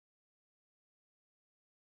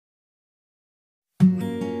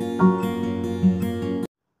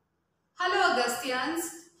audience.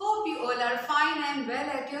 Hope you all are fine and well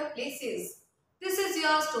at your places. This is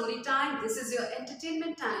your story time. This is your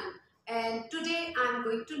entertainment time. And today I'm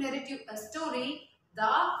going to narrate you a story,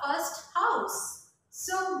 The First House.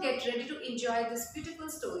 So get ready to enjoy this beautiful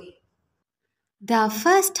story. The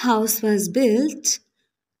first house was built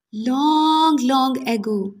long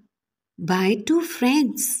ago by two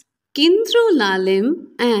friends, Kindru Lalim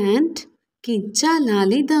and Kincha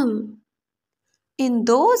Lalidam. In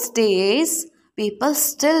those days, people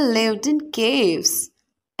still lived in caves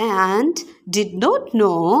and did not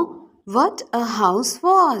know what a house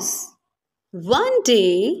was. One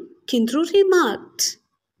day, Kindru remarked,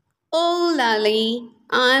 "Oh, Lali,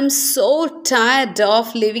 I'm so tired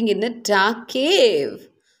of living in a dark cave.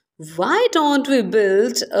 Why don't we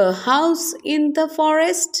build a house in the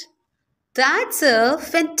forest?" "That's a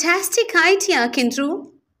fantastic idea, Kindru!"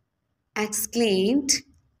 exclaimed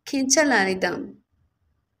Kinchalalidam.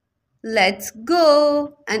 "Let's go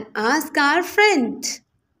and ask our friend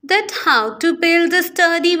that how to build a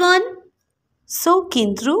sturdy one." So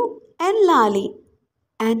Kindru and Lali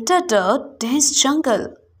entered a dense jungle.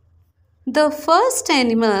 The first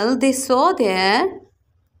animal they saw there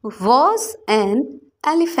was an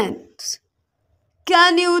elephant.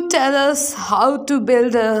 "Can you tell us how to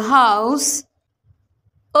build a house?"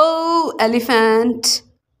 "Oh, elephant,"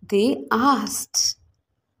 they asked.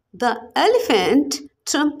 The elephant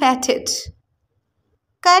trumpeted.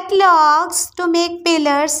 "Cut logs to make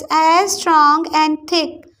pillars as strong and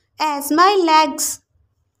thick as my legs."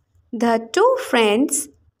 The two friends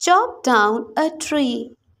chopped down a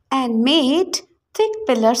tree and made thick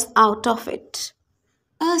pillars out of it.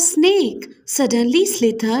 A snake suddenly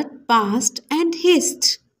slithered past and hissed,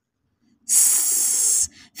 "Sss,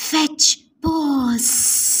 fetch paws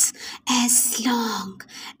as long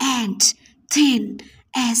and thin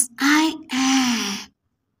as I am."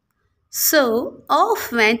 So off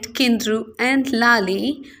went Kindru and Lali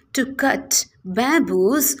to cut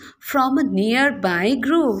bamboos from a nearby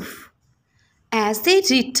grove. As they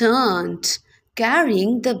returned,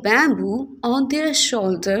 carrying the bamboo on their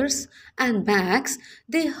shoulders and backs,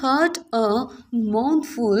 they heard a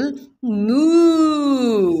mournful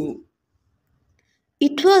moo.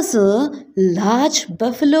 It was a large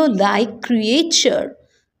buffalo-like creature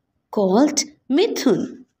called Mithun.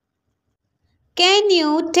 "Can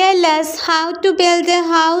you tell us how to build a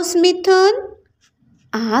house, Mithun?"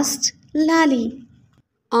 asked Lali.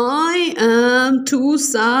 "I am too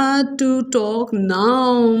sad to talk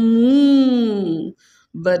now,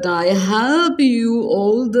 but I help you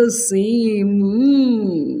all the same.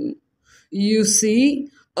 You see,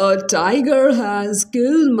 a tiger has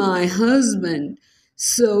killed my husband,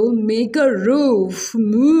 so make a roof,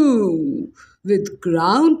 with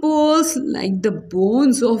ground poles like the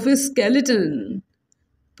bones of a skeleton,"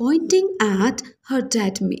 pointing at her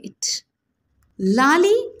dead mate.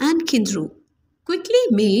 Lali and Kindru quickly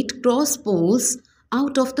made cross poles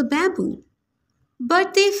out of the bamboo,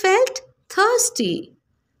 but they felt thirsty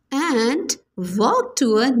and walked to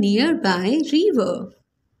a nearby river.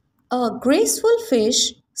 A graceful fish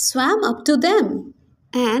swam up to them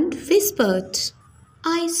and whispered,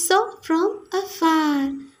 "I saw from afar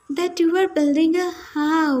that you were building a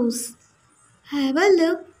house. Have a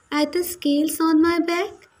look at the scales on my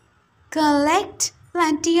back. Collect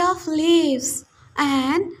plenty of leaves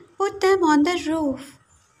and put them on the roof,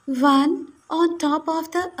 one on top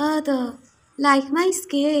of the other, like my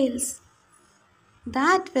scales.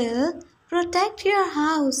 That will protect your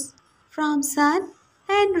house from sun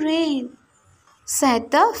and rain,"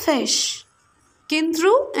 said the fish.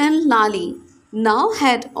 Kindru and Lali now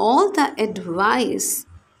had all the advice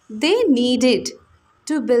they needed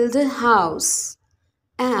to build a house,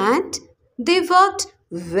 and they worked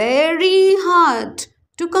very hard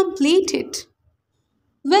to complete it.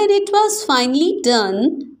 When it was finally done,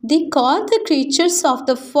 they called the creatures of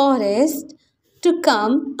the forest to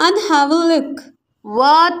come and have a look.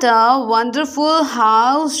 "What a wonderful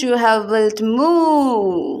house you have built,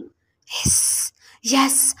 Moo!" "Yes,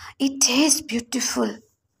 yes, it is beautiful,"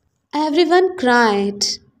 everyone cried.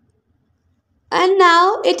 "And now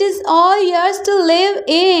it is all yours to live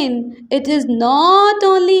in. It is not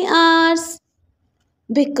only ours,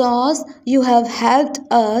 because you have helped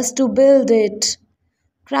us to build it,"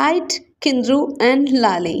 cried Kindru and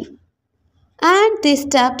Lali. And they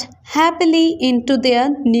stepped happily into their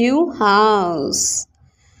new house.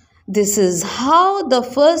 This is how the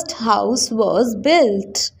first house was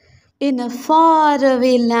built in a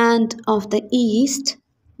faraway land of the east,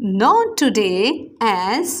 known today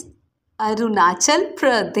as Arunachal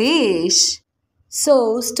Pradesh. So,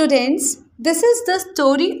 students, this is the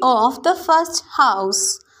story of the first house.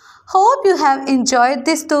 Hope you have enjoyed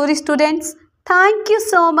this story, students. Thank you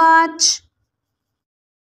so much.